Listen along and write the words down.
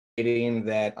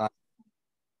that I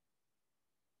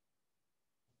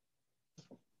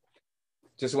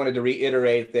just wanted to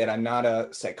reiterate that I'm not a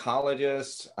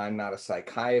psychologist, I'm not a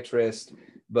psychiatrist,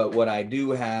 but what I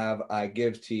do have, I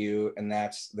give to you, and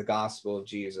that's the gospel of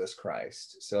Jesus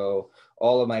Christ. So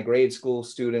all of my grade school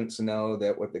students know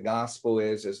that what the gospel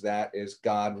is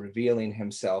God revealing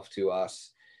himself to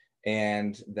us.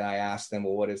 And I asked them,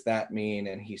 well, what does that mean?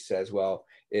 And he says, well,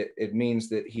 it means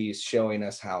that he's showing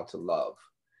us how to love.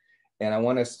 And I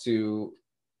want us to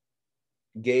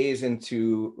gaze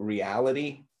into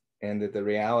reality, and that the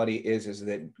reality is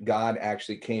that God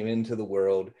actually came into the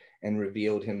world and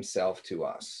revealed himself to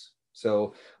us.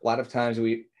 So a lot of times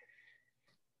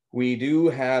we do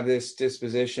have this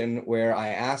disposition where I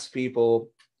ask people,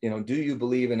 do you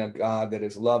believe in a God that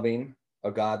is loving,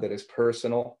 a God that is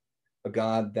personal, a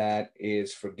God that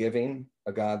is forgiving,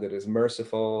 a God that is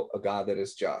merciful, a God that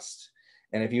is just?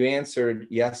 And if you answered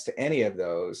yes to any of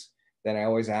those, then I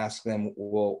always ask them,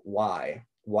 well, why?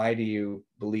 Why do you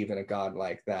believe in a God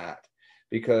like that?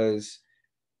 Because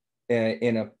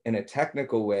in a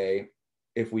technical way,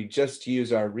 if we just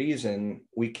use our reason,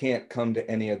 we can't come to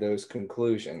any of those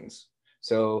conclusions.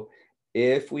 So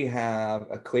if we have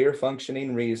a clear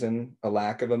functioning reason, a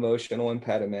lack of emotional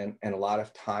impediment, and a lot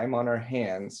of time on our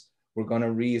hands, we're going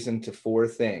to reason to four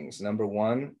things. Number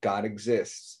one, God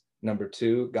exists. Number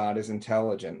two, God is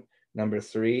intelligent. Number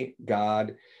three,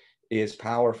 God is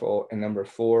powerful. And number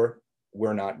four,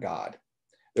 we're not God.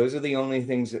 Those are the only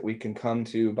things that we can come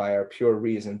to by our pure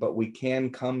reason, but we can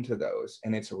come to those,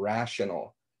 and it's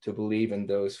rational to believe in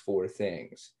those four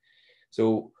things.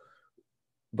 So,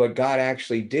 but God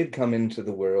actually did come into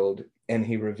the world, and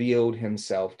he revealed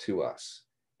himself to us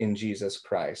in Jesus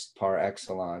Christ, par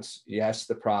excellence. Yes,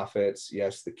 the prophets,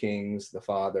 yes, the kings, the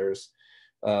fathers,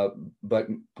 but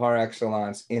par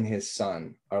excellence in his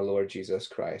Son, our Lord Jesus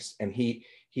Christ. And he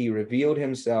revealed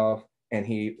himself, and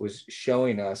he was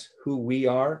showing us who we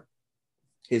are,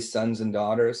 his sons and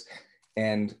daughters,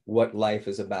 and what life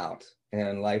is about.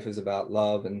 And life is about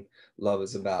love, and love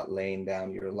is about laying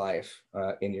down your life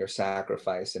in your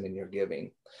sacrifice and in your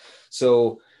giving.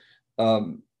 So,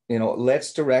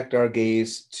 let's direct our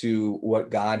gaze to what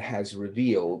God has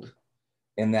revealed,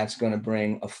 and that's going to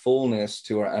bring a fullness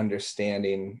to our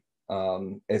understanding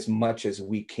as much as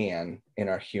we can in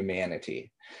our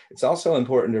humanity. It's also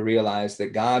important to realize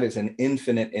that God is an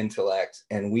infinite intellect,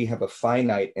 and we have a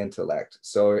finite intellect.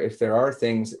 So if there are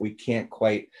things that we can't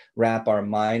quite wrap our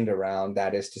mind around,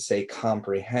 that is to say,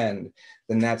 comprehend,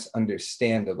 then that's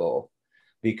understandable,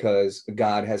 because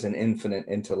God has an infinite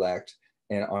intellect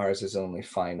and ours is only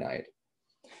finite.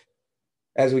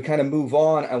 As we kind of move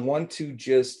on, I want to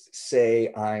just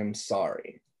say I'm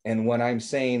sorry. And when I'm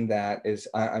saying that is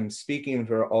I'm speaking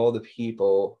for all the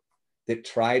people that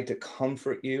tried to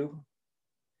comfort you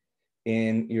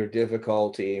in your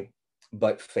difficulty,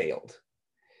 but failed.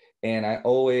 And I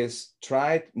always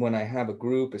try, when I have a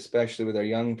group, especially with our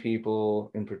young people,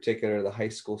 in particular, the high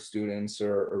school students,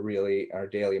 or really our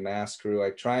daily mass crew, I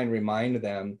try and remind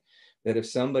them that if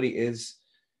somebody is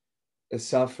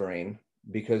suffering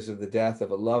because of the death of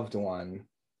a loved one,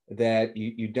 that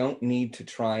you don't need to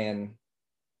try and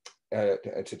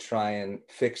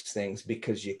fix things,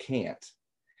 because you can't.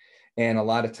 And a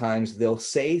lot of times they'll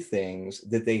say things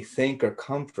that they think are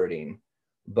comforting,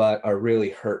 but are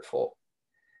really hurtful.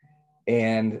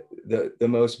 And the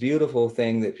most beautiful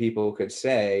thing that people could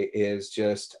say is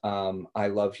just, I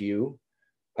love you,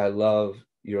 I love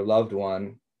your loved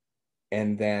one,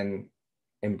 and then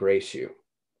embrace you.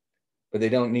 But they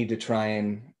don't need to try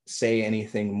and say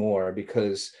anything more,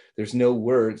 because there's no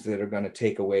words that are going to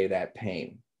take away that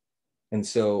pain. And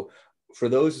so for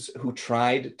those who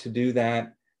tried to do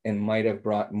that and might have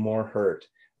brought more hurt,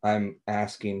 I'm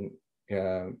asking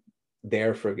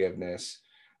their forgiveness,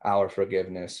 our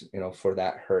forgiveness, for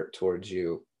that hurt towards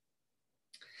you.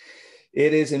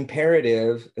 It is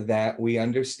imperative that we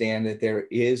understand that there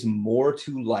is more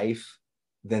to life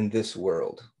than this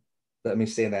world. Let me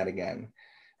say that again.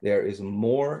 There is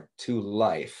more to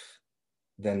life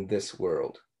than this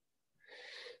world.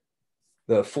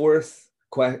 The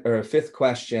fifth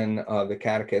question of the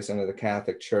Catechism of the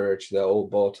Catholic Church, the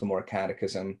old Baltimore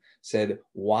Catechism, said,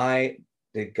 why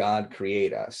did God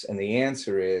create us? And the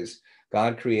answer is,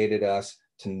 God created us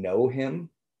to know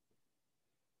him,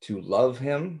 to love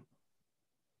him,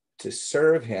 to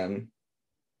serve him,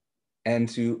 and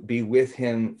to be with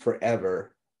him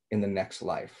forever in the next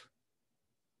life.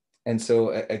 And so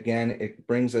again, it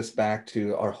brings us back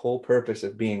to our whole purpose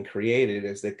of being created,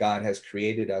 is that God has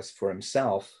created us for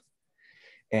himself,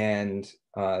 and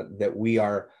that we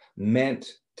are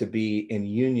meant to be in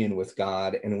union with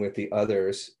God and with the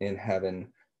others in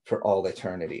heaven for all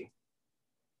eternity.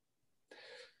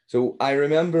 So I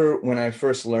remember when I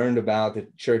first learned about the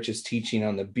church's teaching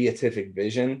on the beatific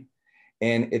vision,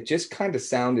 and it just kind of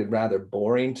sounded rather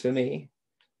boring to me,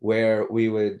 where we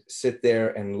would sit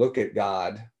there and look at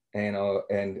God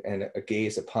and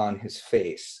gaze upon his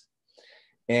face.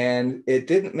 And it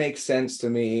didn't make sense to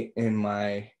me in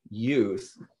my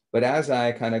youth, but as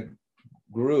I kind of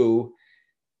grew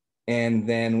and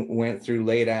then went through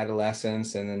late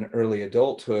adolescence and then early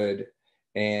adulthood,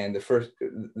 and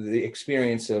the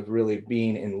experience of really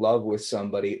being in love with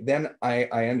somebody, then I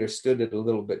understood it a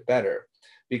little bit better.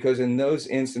 Because in those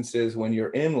instances when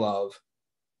you're in love,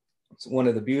 it's one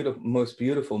of the most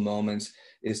beautiful moments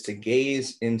is to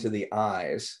gaze into the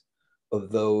eyes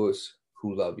of those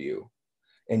who love you.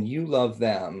 And you love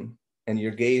them, and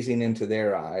you're gazing into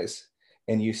their eyes,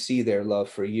 and you see their love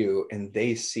for you, and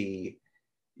they see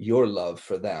your love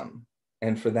for them.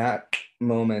 And for that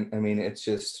moment, I mean, it's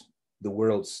just, the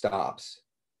world stops,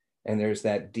 and there's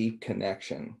that deep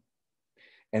connection.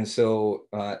 And so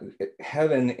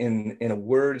heaven, in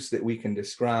words that we can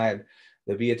describe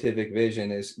the beatific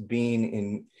vision, is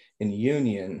being in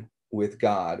union with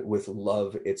God, with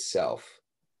love itself.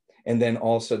 And then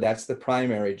also that's the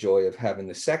primary joy of heaven.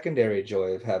 The secondary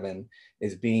joy of heaven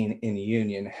is being in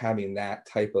union, having that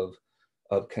type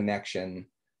of connection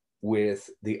with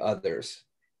the others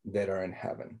that are in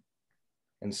heaven.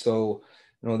 And so,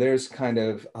 there's kind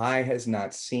of, eye has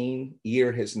not seen,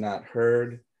 ear has not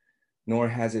heard, nor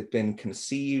has it been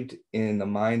conceived in the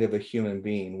mind of a human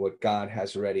being what God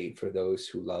has ready for those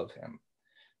who love him.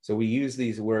 So we use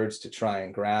these words to try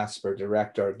and grasp or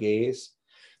direct our gaze,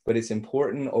 but it's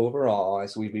important overall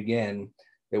as we begin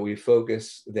that we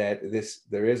focus that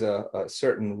there is a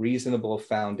certain reasonable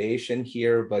foundation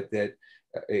here, but that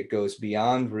it goes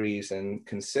beyond reason,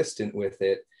 consistent with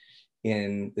it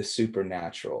in the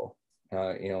supernatural,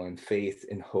 in faith,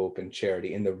 in hope, and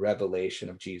charity, in the revelation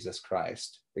of Jesus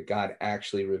Christ, that God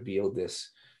actually revealed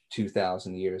this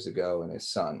 2,000 years ago in his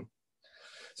son.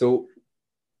 So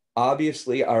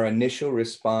obviously our initial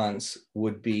response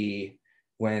would be,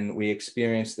 when we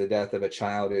experience the death of a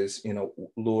child, is,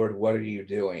 Lord, what are you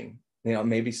doing?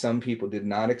 Maybe some people did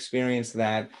not experience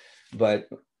that, but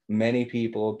many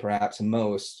people, perhaps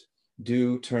most,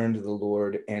 do turn to the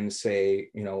Lord and say,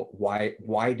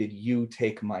 why did you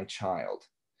take my child?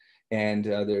 And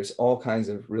there's all kinds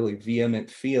of really vehement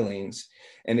feelings.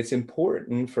 And it's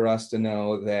important for us to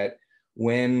know that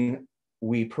when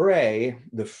we pray,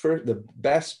 the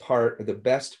best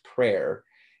prayer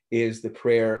is the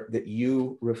prayer that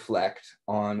you reflect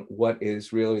on what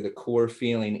is really the core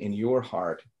feeling in your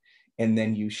heart, and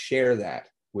then you share that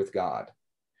with God,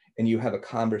 and you have a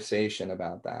conversation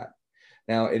about that.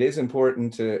 Now, it is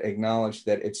important to acknowledge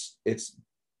that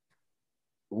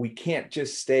we can't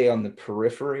just stay on the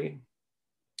periphery.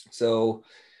 So,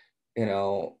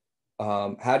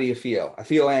 how do you feel? I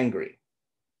feel angry.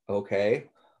 Okay.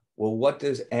 Well, what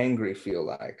does angry feel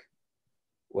like?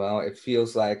 Well, it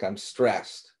feels like I'm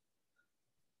stressed.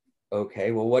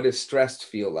 Okay, well, what does stressed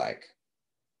feel like?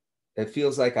 It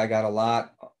feels like I got a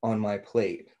lot on my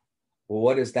plate. Well,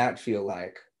 what does that feel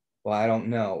like? Well, I don't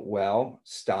know. Well,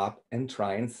 stop and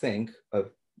try and think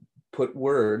put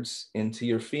words into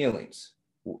your feelings.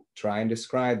 Try and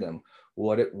describe them.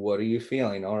 What are you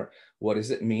feeling? Or what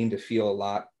does it mean to feel a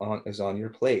lot is on your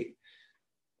plate?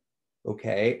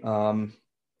 Okay,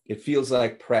 it feels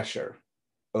like pressure.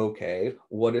 Okay,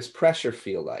 what does pressure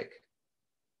feel like?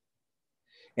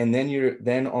 And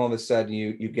then all of a sudden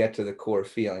you get to the core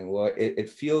feeling. Well, it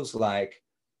feels like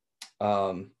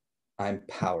I'm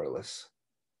powerless.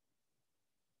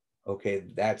 Okay,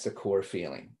 that's a core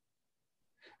feeling.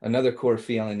 Another core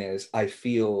feeling is I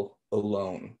feel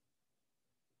alone.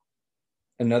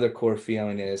 Another core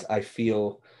feeling is I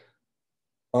feel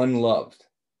unloved.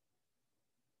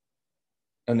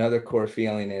 Another core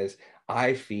feeling is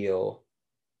I feel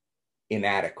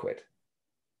inadequate.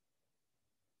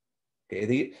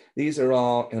 Okay, these are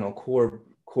all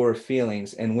core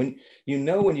feelings, and when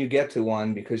you get to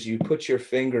one, because you put your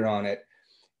finger on it,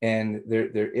 and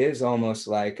there is almost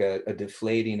like a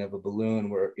deflating of a balloon,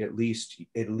 where at least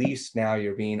now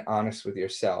you're being honest with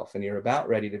yourself, and you're about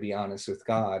ready to be honest with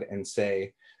God and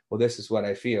say, well, this is what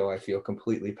I feel. I feel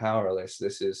completely powerless.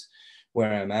 This is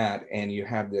where I'm at. And you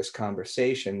have this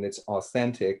conversation that's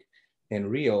authentic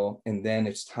and real, and then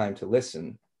it's time to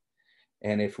listen.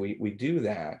 And if we do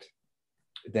that,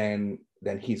 then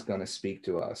he's going to speak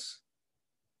to us.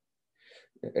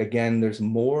 Again, there's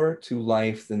more to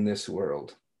life than this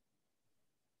world.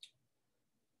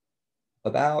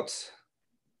 About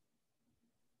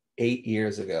 8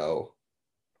 years ago,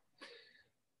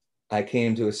 I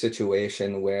came to a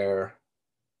situation where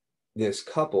this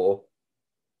couple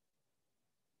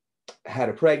had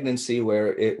a pregnancy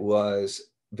where it was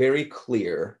very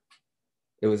clear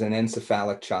it was an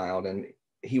encephalic child and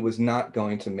he was not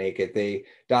going to make it.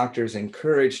 Doctors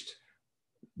encouraged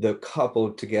the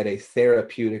couple to get a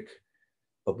therapeutic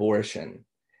abortion.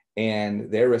 And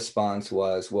their response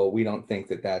was, well, we don't think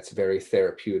that that's very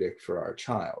therapeutic for our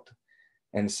child.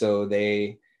 And so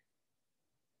they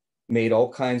made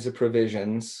all kinds of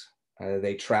provisions.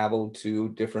 They traveled to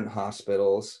different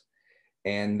hospitals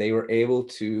and they were able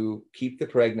to keep the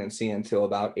pregnancy until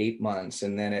about 8 months.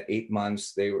 And then at 8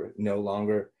 months, they were no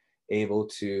longer able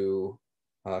to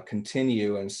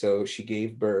continue. And so she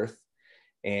gave birth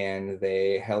and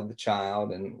they held the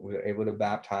child and were able to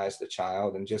baptize the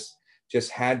child and just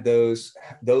had those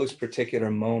particular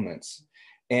moments.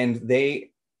 And they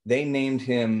named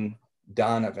him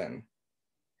Donovan.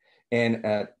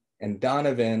 And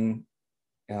Donovan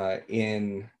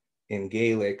in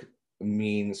Gaelic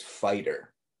means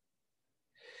fighter.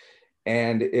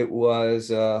 And it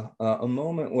was a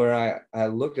moment where I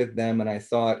looked at them and I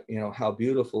thought, how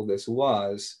beautiful this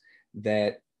was,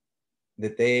 that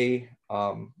they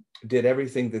did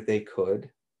everything that they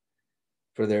could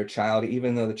for their child,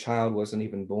 even though the child wasn't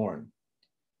even born.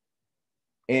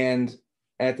 And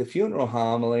at the funeral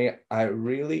homily, I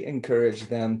really encouraged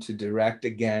them to direct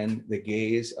again the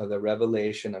gaze of the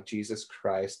revelation of Jesus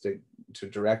Christ, to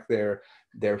direct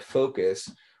their focus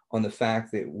on the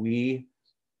fact that we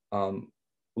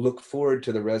look forward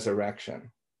to the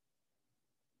resurrection.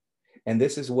 And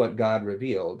this is what God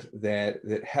revealed, that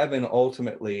heaven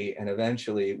ultimately and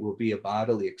eventually will be a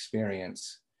bodily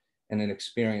experience, and an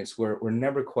experience where we're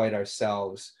never quite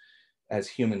ourselves as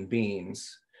human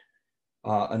beings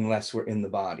unless we're in the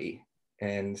body.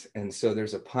 And so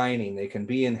there's a pining. They can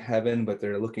be in heaven, but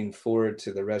they're looking forward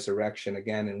to the resurrection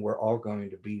again, and we're all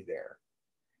going to be there.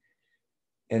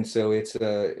 And so it's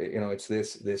it's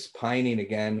this pining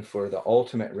again for the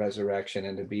ultimate resurrection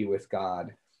and to be with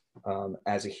God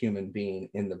as a human being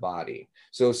in the body.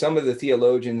 So some of the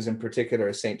theologians, in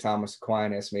particular, St. Thomas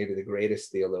Aquinas, maybe the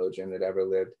greatest theologian that ever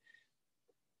lived,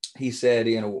 he said,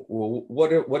 well,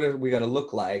 what are we going to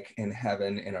look like in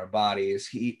heaven in our bodies?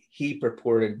 He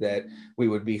purported that we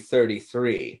would be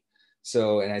 33.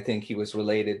 So, and I think he was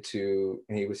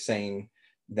saying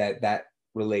that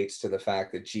relates to the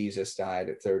fact that Jesus died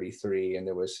at 33, and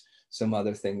there was some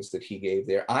other things that he gave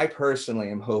there. I personally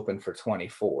am hoping for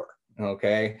 24.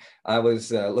 Okay, I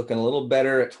was looking a little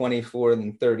better at 24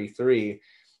 than 33,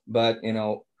 but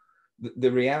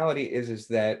the reality is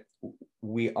that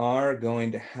we are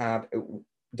going to have.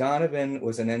 Donovan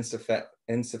was an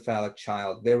encephalic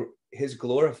child. His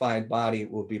glorified body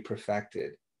will be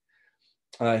perfected.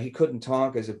 He couldn't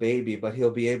talk as a baby, but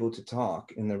he'll be able to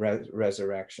talk in the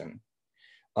resurrection.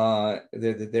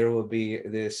 There will be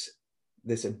this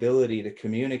ability to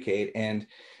communicate. And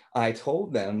I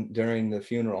told them during the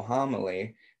funeral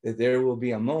homily that there will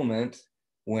be a moment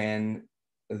when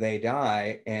they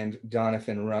die and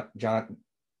Donovan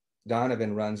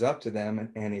runs up to them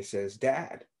and he says,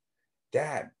 Dad,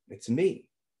 it's me.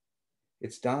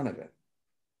 It's Donovan.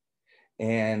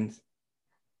 And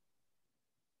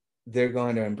they're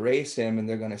going to embrace him and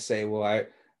they're going to say, well,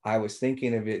 I was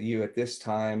thinking of you at this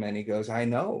time. And he goes, I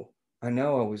know I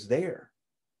was there.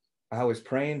 I was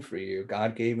praying for you.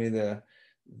 God gave me the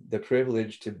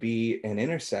privilege to be an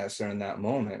intercessor in that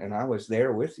moment. And I was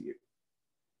there with you.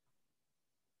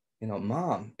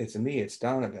 Mom, it's me, it's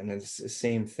Donovan. It's the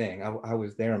same thing. I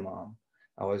was there, Mom.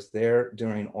 I was there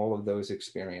during all of those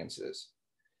experiences.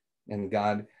 And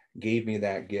God gave me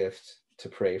that gift to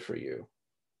pray for you.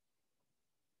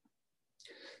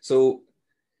 So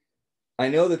I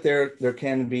know that there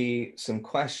can be some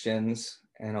questions,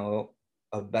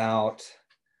 about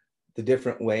the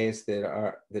different ways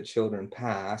that children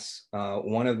pass.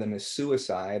 One of them is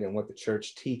suicide and what the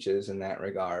church teaches in that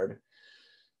regard.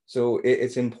 So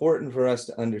it's important for us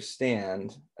to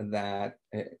understand that,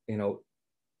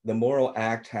 the moral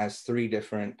act has three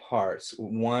different parts.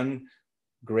 One,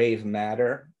 grave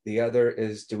matter. The other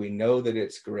is, do we know that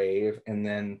it's grave? And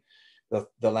then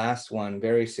the last one,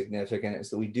 very significant, is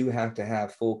that we do have to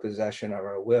have full possession of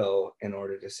our will in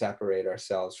order to separate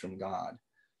ourselves from God.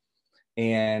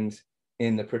 And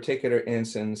in the particular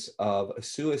instance of a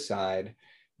suicide,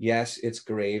 yes, it's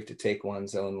grave to take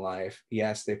one's own life.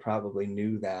 Yes, they probably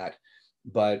knew that.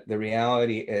 But the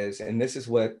reality is, and this is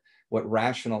what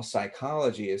rational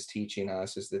psychology is teaching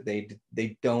us, is that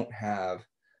they don't have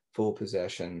full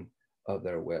possession of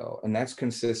their will. And that's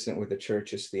consistent with the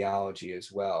church's theology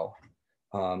as well,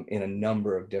 in a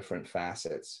number of different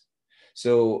facets.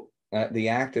 So the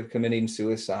act of committing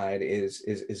suicide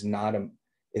is not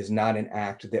an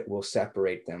act that will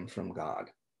separate them from God.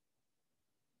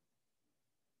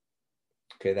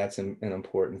 Okay, that's an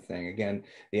important thing. Again,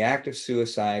 the act of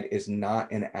suicide is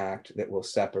not an act that will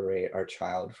separate our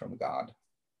child from God.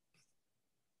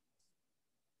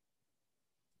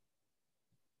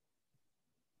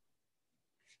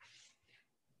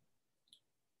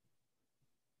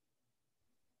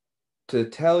 To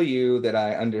tell you that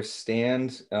I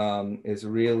understand is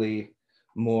really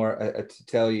more to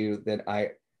tell you that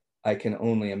I can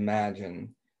only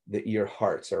imagine that your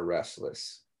hearts are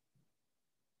restless.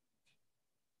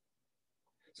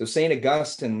 So St.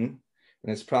 Augustine,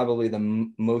 and it's probably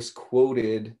the most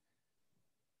quoted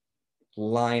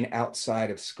line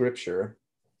outside of Scripture,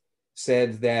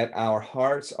 said that our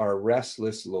hearts are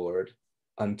restless, Lord,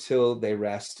 until they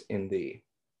rest in thee.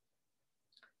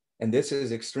 And this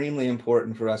is extremely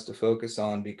important for us to focus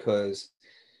on, because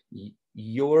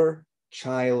your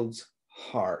child's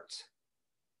heart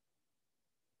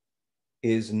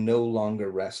is no longer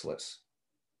restless.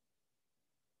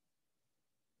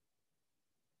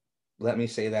 Let me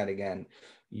say that again.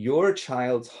 Your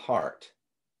child's heart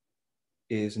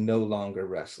is no longer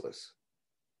restless.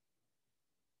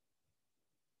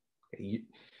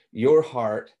 Your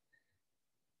heart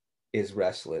is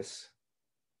restless,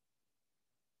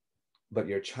 but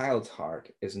your child's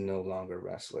heart is no longer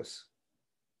restless.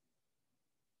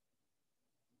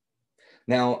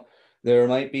 Now, there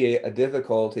might be a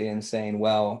difficulty in saying,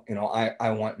 well, I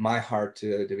want my heart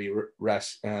to be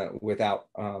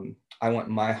I want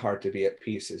my heart to be at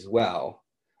peace as well.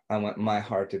 I want my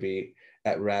heart to be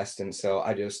at rest. And so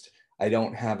I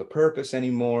don't have a purpose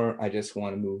anymore. I just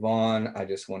want to move on. I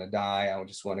just want to die. I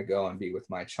just want to go and be with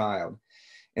my child.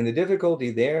 And the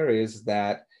difficulty there is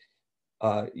that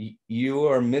you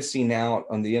are missing out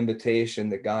on the invitation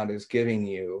that God is giving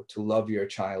you to love your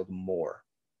child more.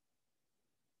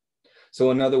 So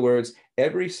in other words,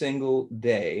 every single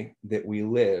day that we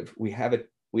live, we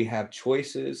have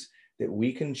choices that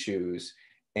we can choose,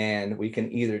 and we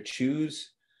can either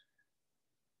choose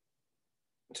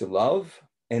to love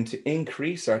and to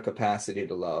increase our capacity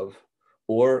to love,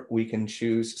 or we can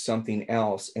choose something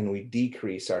else and we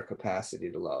decrease our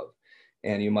capacity to love.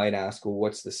 And you might ask, well,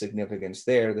 what's the significance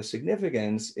there? The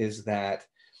significance is that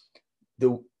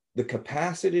the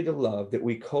capacity to love that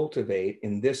we cultivate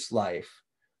in this life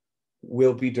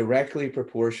will be directly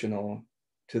proportional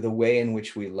to the way in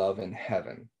which we love in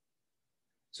heaven.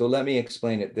 So let me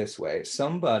explain it this way.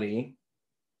 Somebody,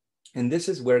 and this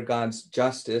is where God's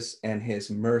justice and his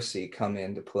mercy come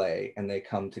into play, and they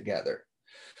come together.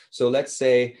 So let's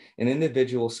say an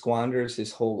individual squanders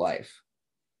his whole life.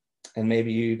 And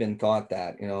maybe you even thought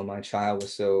that, my child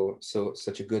was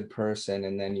such a good person.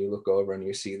 And then you look over and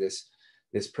you see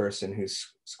this person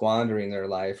who's squandering their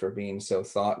life or being so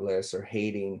thoughtless or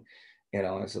hating,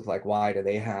 it's like, why do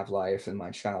they have life and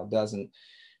my child doesn't?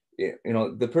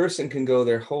 The person can go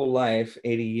their whole life,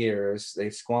 80 years, they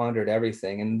squandered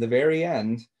everything. And in the very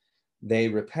end, they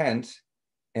repent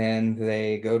and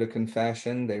they go to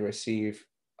confession, they receive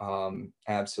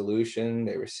absolution,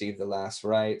 they receive the last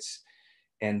rites,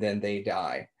 and then they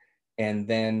die. And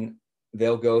then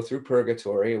they'll go through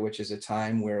purgatory, which is a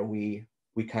time where we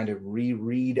kind of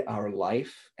reread our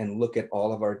life and look at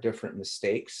all of our different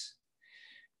mistakes.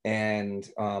 And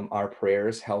our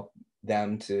prayers help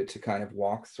them to kind of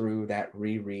walk through that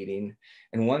rereading.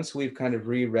 And once we've kind of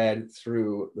reread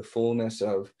through the fullness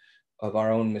of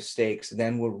our own mistakes,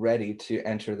 then we're ready to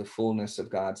enter the fullness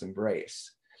of God's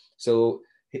embrace. So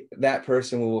that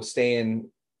person will stay in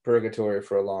purgatory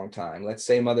for a long time. Let's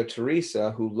say Mother Teresa,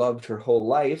 who loved her whole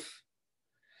life,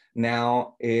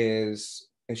 now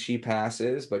she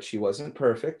passes, but she wasn't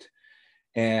perfect.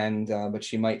 But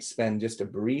she might spend just a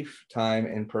brief time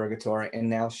in purgatory, and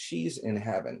now she's in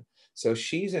heaven. So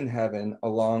she's in heaven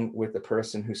along with the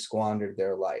person who squandered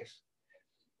their life.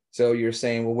 So you're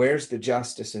saying, well, where's the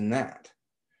justice in that?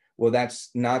 Well, that's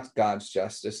not God's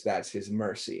justice, that's his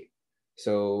mercy.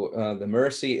 So the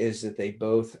mercy is that they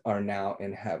both are now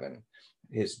in heaven.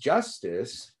 His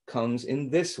justice comes in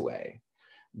this way,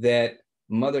 that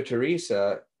Mother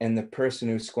Teresa and the person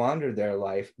who squandered their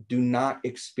life do not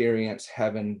experience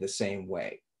heaven the same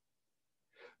way.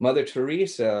 Mother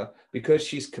Teresa, because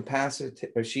she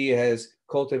has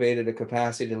cultivated a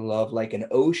capacity to love like an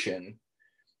ocean,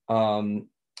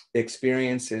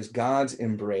 experiences God's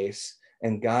embrace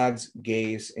and God's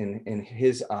gaze in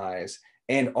his eyes.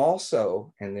 And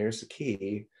also, and there's the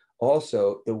key,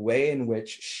 also the way in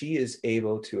which she is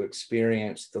able to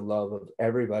experience the love of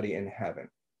everybody in heaven,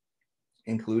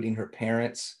 including her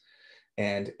parents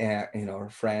and her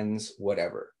friends,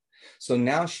 whatever. So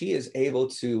now she is able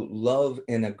to love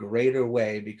in a greater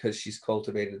way because she's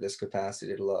cultivated this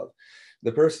capacity to love.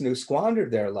 The person who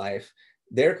squandered their life,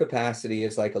 their capacity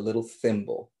is like a little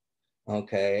thimble.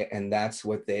 Okay. And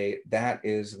that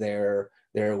is their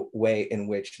way in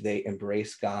which they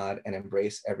embrace God and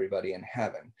embrace everybody in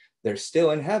heaven. They're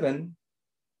still in heaven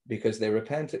because they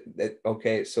repented.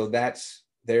 Okay. So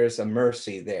there's a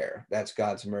mercy there. That's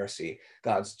God's mercy.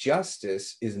 God's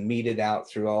justice is meted out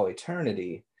through all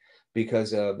eternity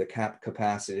because of the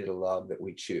capacity to love that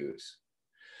we choose.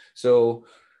 So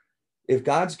if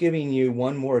God's giving you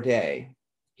one more day,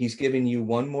 he's giving you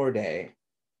one more day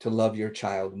to love your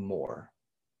child more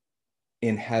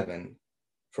in heaven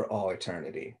for all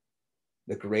eternity.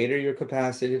 The greater your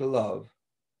capacity to love,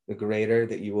 the greater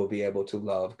that you will be able to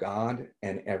love God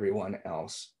and everyone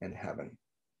else in heaven.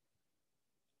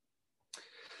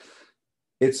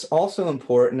 It's also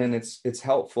important, and it's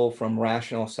helpful from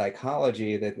rational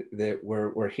psychology that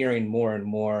we're hearing more and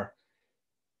more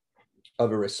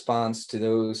of a response to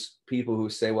those people who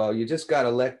say, well, you just got to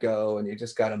let go and you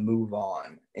just got to move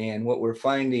on. And what we're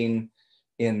finding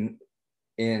in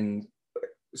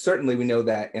certainly we know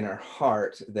that in our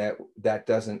heart that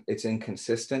doesn't, it's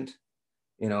inconsistent,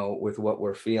 with what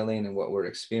we're feeling and what we're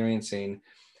experiencing.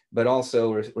 But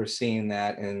also we're seeing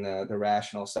that in the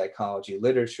rational psychology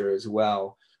literature as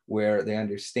well, where they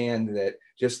understand that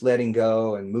just letting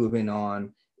go and moving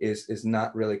on is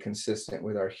not really consistent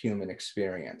with our human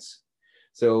experience.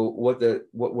 So what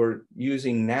we're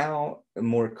using now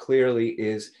more clearly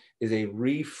is a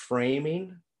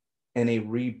reframing and a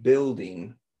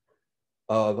rebuilding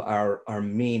of our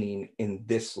meaning in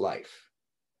this life.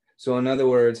 So in other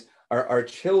words, our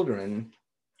children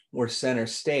were center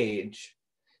stage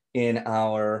in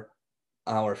our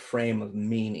frame of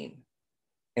meaning.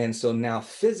 And so now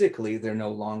physically they're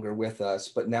no longer with us,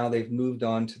 but now they've moved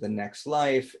on to the next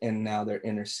life, and now they're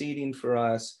interceding for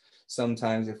us.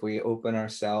 Sometimes if we open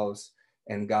ourselves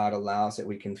and God allows it,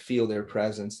 we can feel their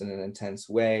presence in an intense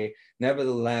way.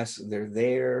 Nevertheless, they're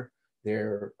there,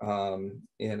 they're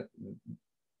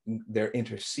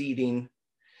interceding.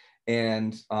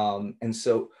 And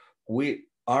so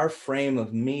our frame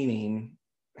of meaning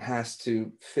has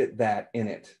to fit that in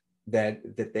it,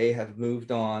 that they have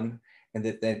moved on, and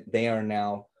that they are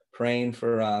now praying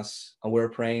for us, and we're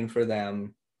praying for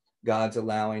them. God's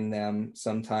allowing them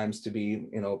sometimes to be,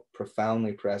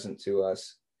 profoundly present to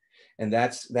us. And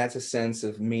that's a sense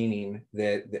of meaning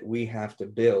that we have to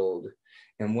build.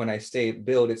 And when I say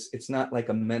build, it's not like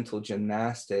a mental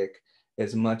gymnastic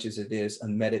as much as it is a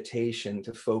meditation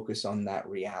to focus on that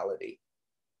reality.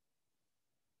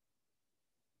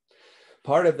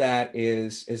 Part of that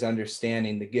is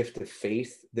understanding the gift of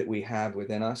faith that we have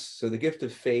within us. So the gift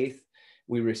of faith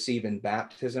we receive in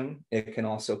baptism. It can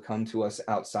also come to us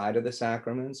outside of the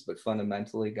sacraments, but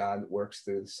fundamentally God works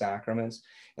through the sacraments.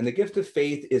 And the gift of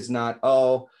faith is not,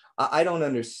 I don't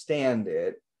understand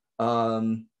it,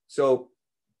 so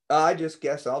I just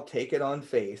guess I'll take it on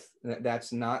faith.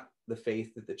 That's not the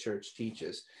faith that the church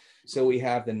teaches. So we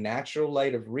have the natural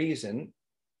light of reason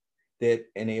that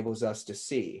enables us to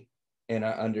see and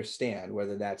understand,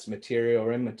 whether that's material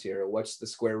or immaterial. What's the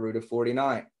square root of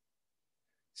 49?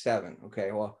 7.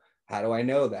 Okay, well, how do I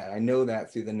know that? I know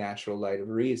that through the natural light of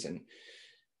reason.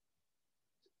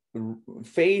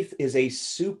 Faith is a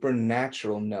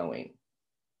supernatural knowing,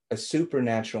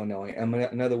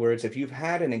 In other words, if you've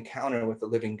had an encounter with the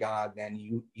living God, then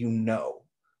you know.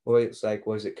 Well, it's like,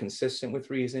 was it consistent with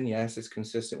reason? Yes, it's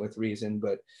consistent with reason,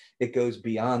 but it goes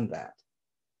beyond that.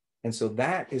 And so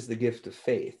that is the gift of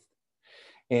faith.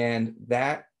 And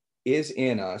that is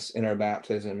in us in our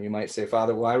baptism. You might say,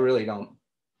 Father, well, I really don't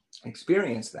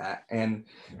experience that. And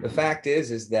the fact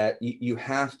is that you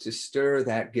have to stir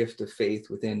that gift of faith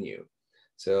within you.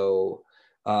 So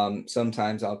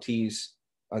sometimes I'll tease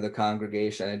the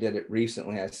congregation. I did it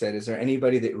recently. I said, is there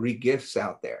anybody that regifts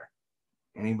out there?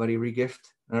 Anybody regift?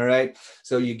 All right.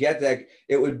 So you get that.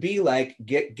 It would be like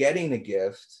getting a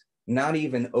gift, not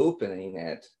even opening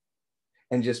it,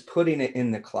 and just putting it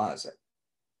in the closet.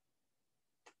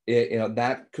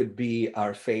 That could be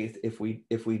our faith if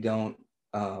we don't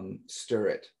stir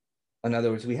it. In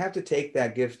other words, we have to take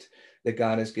that gift that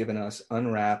God has given us,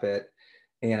 unwrap it,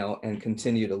 and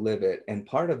continue to live it. And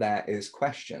part of that is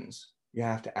questions. You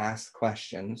have to ask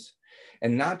questions,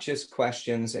 and not just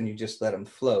questions and you just let them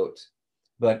float,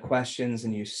 but questions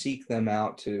and you seek them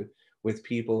out with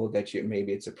people that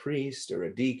maybe it's a priest or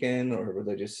a deacon or a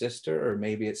religious sister, or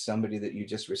maybe it's somebody that you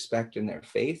just respect in their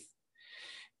faith.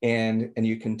 and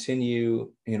you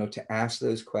continue, to ask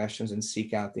those questions and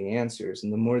seek out the answers.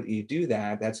 And the more that you do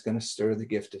that, that's going to stir the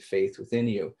gift of faith within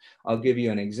you. I'll give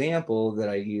you an example that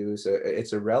I use.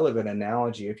 It's a relevant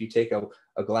analogy. If you take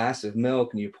a glass of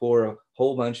milk and you pour a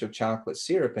whole bunch of chocolate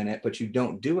syrup in it, but you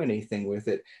don't do anything with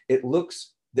it, it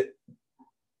looks,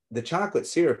 the chocolate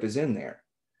syrup is in there,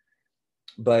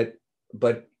 but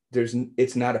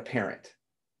it's not apparent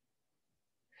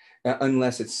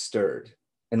unless it's stirred.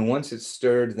 And once it's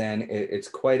stirred, then it's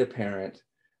quite apparent,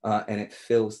 and it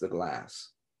fills the glass.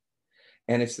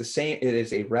 And it's the same, it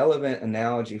is a relevant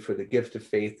analogy for the gift of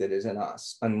faith that is in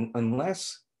us.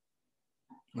 Unless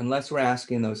we're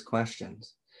asking those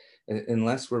questions,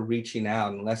 unless we're reaching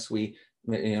out, unless we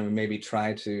maybe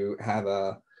try to have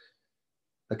a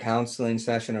counseling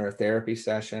session or a therapy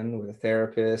session with a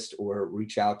therapist, or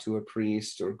reach out to a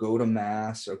priest, or go to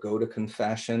mass, or go to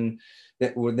confession,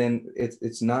 that then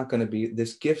it's not going to be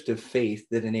this gift of faith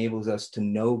that enables us to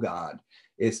know God.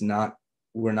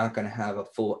 We're not going to have a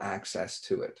full access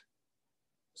to it.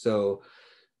 So,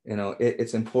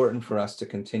 it's important for us to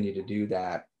continue to do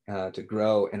that, to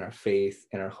grow in our faith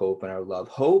and our hope and our love.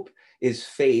 Hope is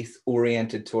faith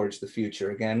oriented towards the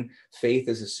future. Again, faith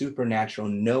is a supernatural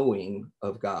knowing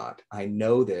of God. I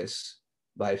know this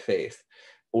by faith.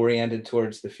 Oriented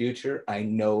towards the future, I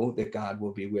know that God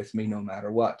will be with me no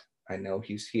matter what. I know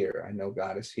he's here. I know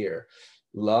God is here.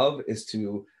 Love is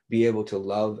to be able to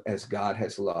love as God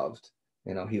has loved.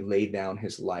 He laid down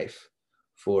his life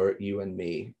for you and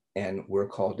me, and we're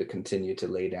called to continue to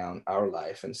lay down our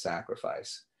life and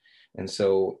sacrifice. And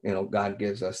so, God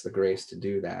gives us the grace to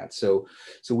do that. So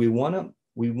we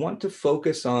want to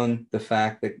focus on the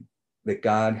fact that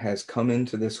God has come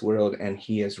into this world and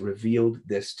he has revealed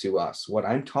this to us. What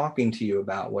I'm talking to you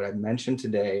about, what I've mentioned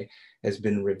today, has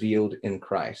been revealed in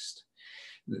Christ.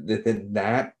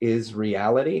 That is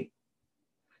reality,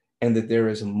 and that there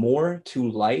is more to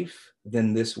life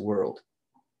than this world.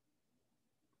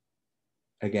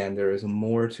 Again, there is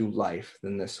more to life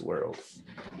than this world.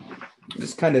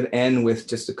 Just kind of end with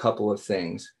just a couple of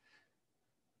things.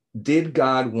 Did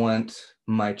God want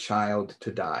my child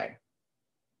to die?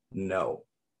 No.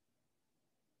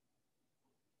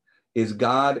 Is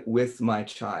God with my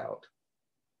child?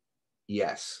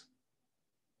 Yes.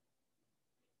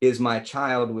 Is my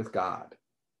child with God?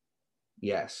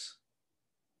 Yes.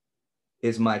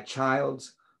 Is my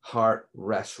child's heart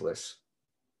restless?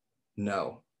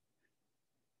 No.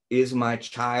 Is my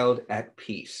child at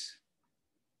peace?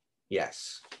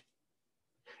 Yes.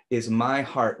 Is my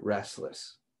heart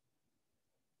restless?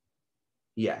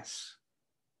 Yes.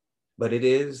 But it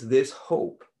is this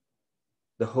hope,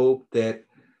 the hope that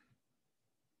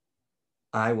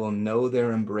I will know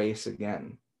their embrace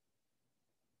again,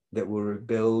 that will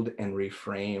rebuild and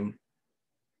reframe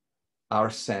our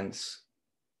sense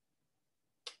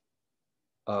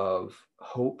of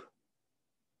hope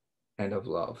and of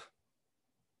love.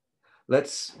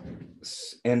 Let's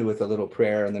end with a little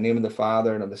prayer. In the name of the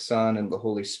Father, and of the Son, and of the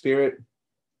Holy Spirit.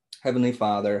 Heavenly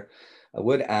Father, I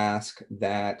would ask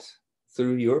that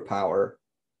through your power,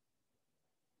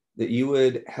 that you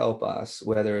would help us,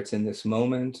 whether it's in this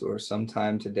moment or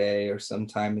sometime today or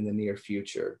sometime in the near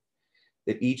future,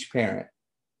 that each parent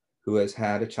who has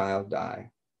had a child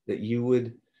die, that you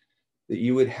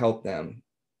would help them,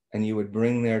 and you would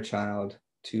bring their child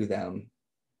to them,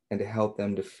 and to help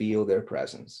them to feel their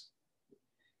presence.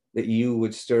 That you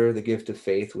would stir the gift of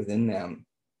faith within them,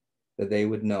 that they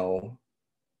would know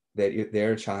that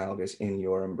their child is in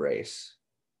your embrace,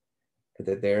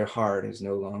 that their heart is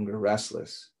no longer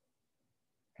restless,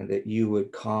 and that you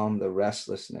would calm the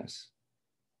restlessness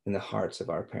in the hearts of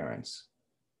our parents.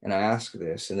 And I ask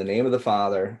this in the name of the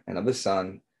Father, and of the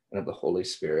Son, and of the Holy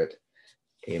Spirit.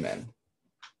 Amen.